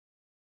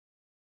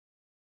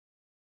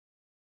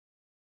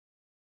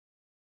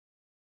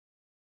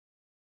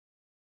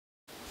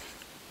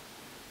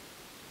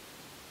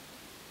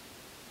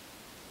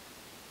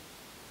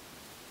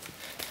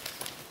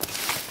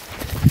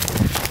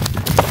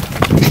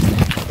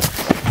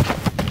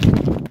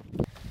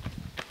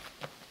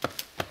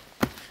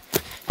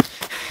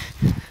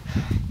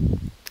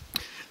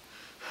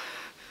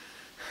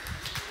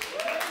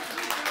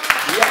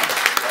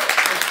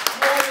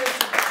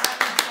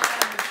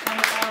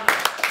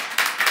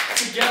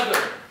together.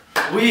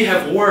 We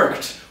have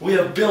worked. We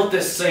have built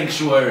this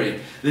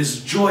sanctuary,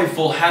 this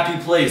joyful,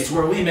 happy place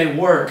where we may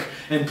work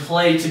and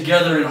play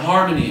together in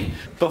harmony.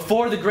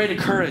 Before the great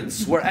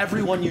occurrence, where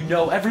everyone you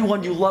know,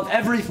 everyone you love,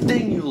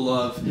 everything you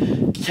love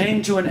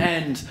came to an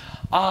end,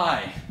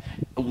 I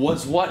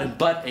was what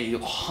but a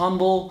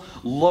humble,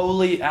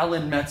 lowly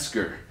Alan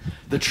Metzger.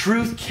 The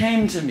truth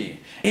came to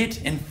me.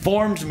 It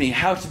informed me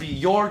how to be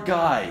your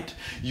guide,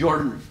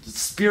 your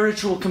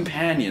spiritual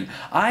companion.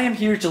 I am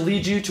here to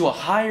lead you to a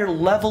higher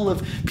level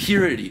of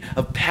purity,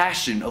 of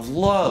passion, of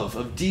love,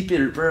 of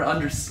deeper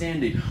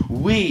understanding.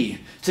 We,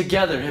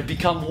 together, have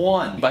become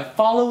one. By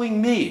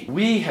following me,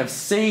 we have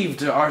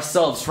saved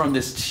ourselves from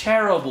this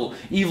terrible,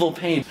 evil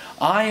pain.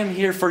 I am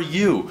here for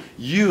you.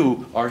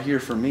 You are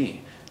here for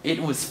me.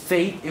 It was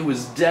fate, it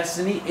was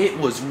destiny, it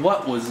was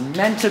what was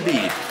meant to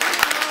be.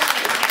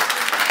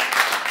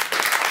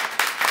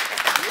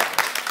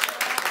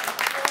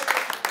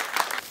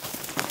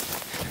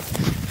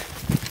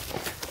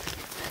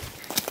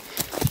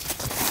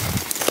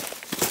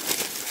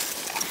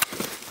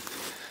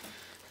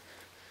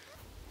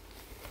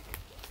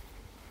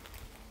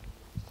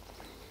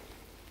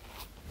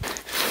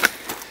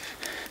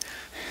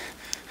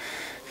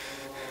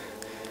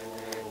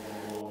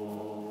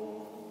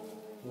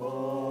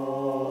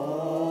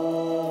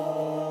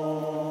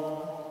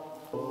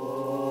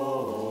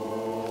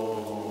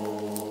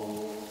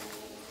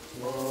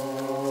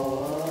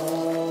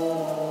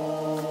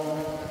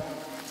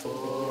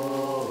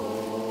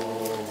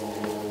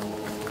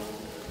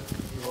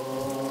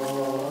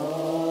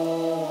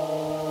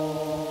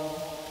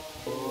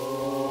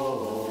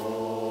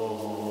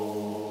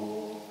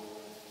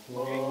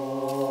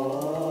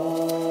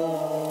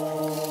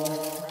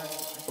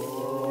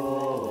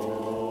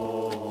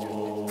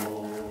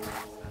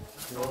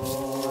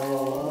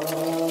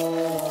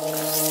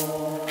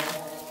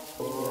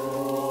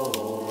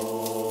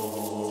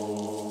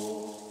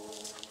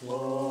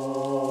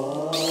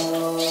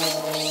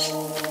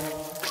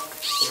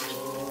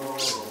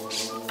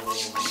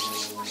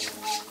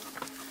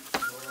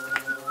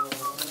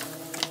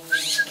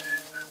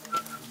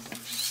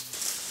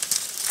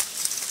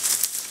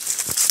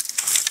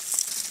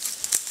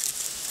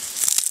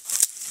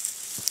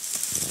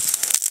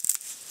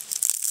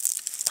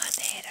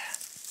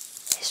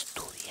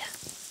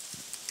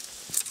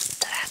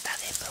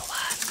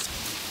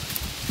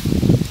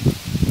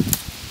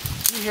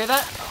 You hear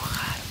that?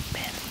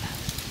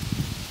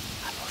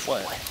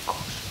 What?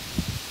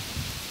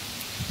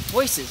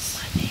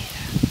 Voices.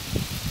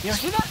 You don't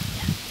hear that?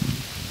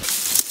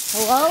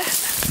 Hello?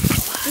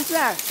 Who's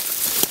there?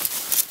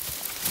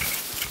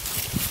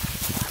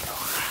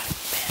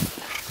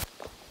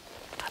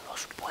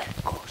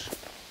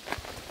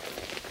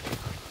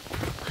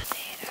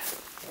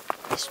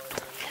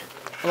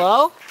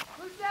 Hello?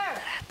 Who's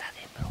there?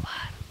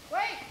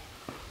 Wait!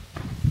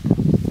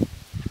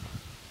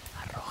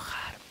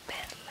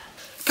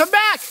 Come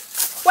back!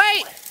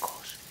 Wait!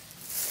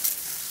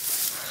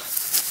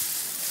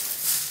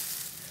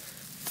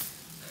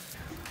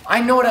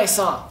 I know what I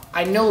saw.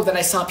 I know that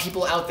I saw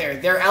people out there.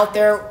 They're out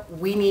there.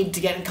 We need to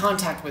get in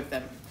contact with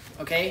them.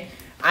 Okay?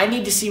 I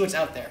need to see what's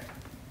out there.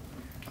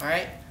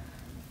 Alright?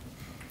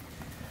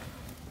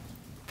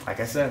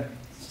 Like I said,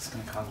 it's just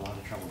gonna cause a lot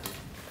of trouble.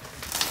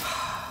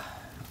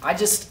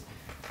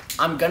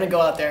 I'm gonna go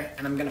out there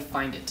and I'm gonna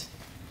find it.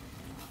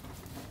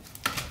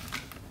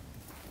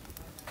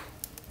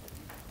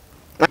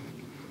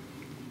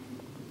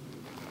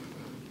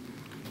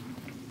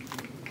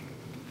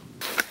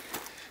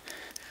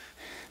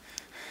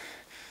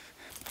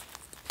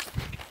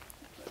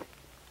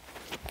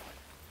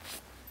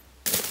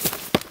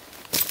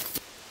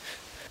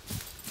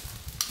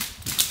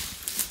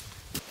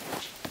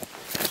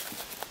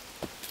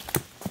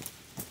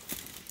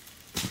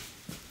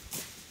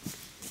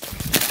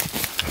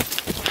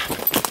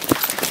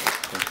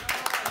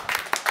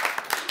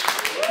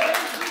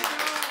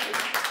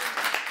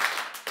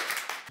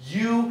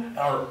 You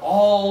are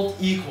all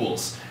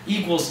equals.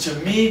 Equals to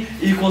me,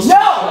 equals No! to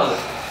each other.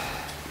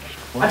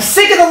 What? I'm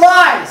sick of the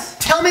lies!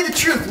 Tell me the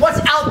truth. What's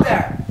out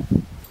there?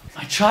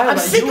 My child, I'm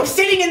sick of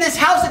sitting in this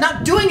house and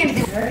not doing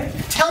anything.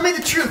 Tell me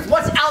the truth.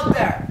 What's out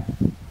there?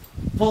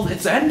 Well,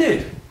 it's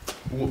ended.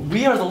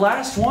 We are the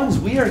last ones.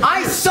 We are here.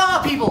 I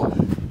saw people.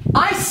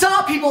 I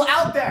saw people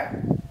out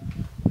there.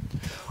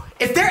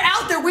 If they're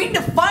out there, we need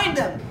to find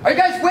them. Are you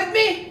guys with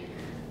me?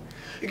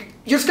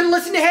 You're just gonna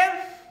listen to him?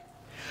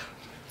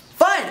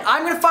 Fine,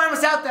 I'm gonna find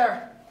what's out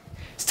there.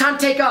 It's time to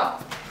take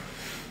off.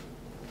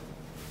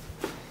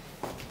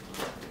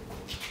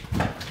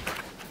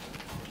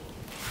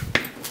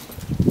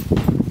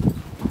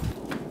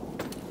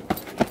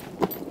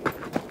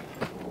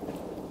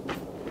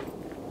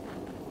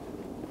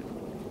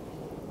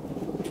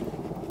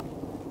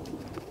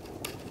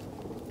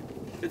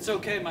 It's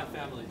okay, my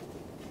family.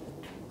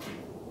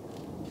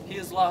 He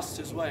has lost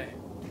his way.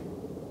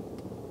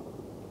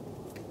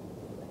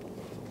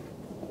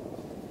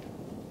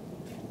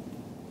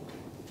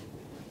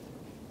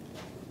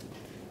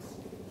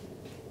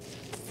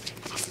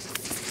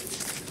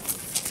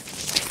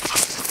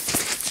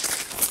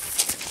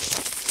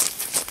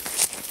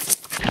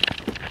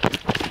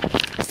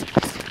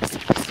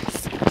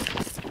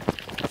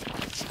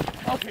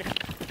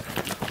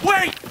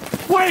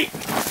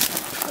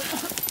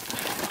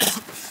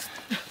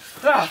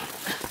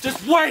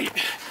 Just wait!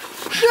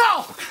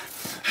 No!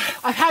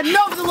 I've had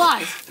enough of the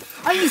lies!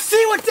 I need to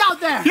see what's out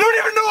there! You don't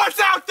even know what's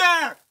out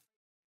there!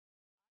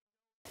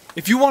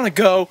 If you want to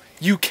go,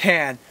 you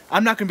can.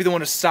 I'm not going to be the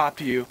one to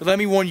stop you. But let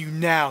me warn you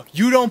now,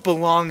 you don't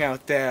belong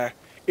out there.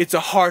 It's a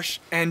harsh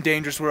and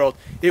dangerous world.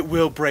 It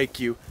will break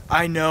you.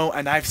 I know,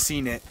 and I've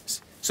seen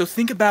it. So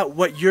think about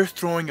what you're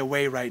throwing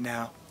away right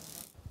now.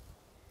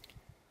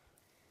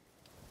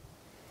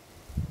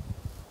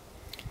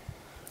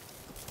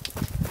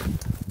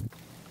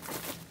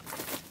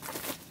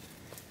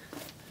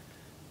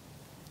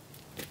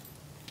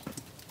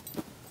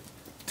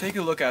 Take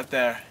a look out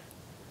there.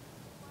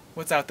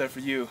 What's out there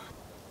for you?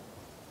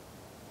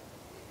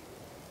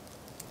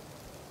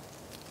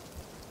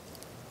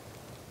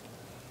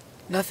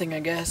 Nothing, I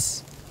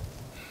guess.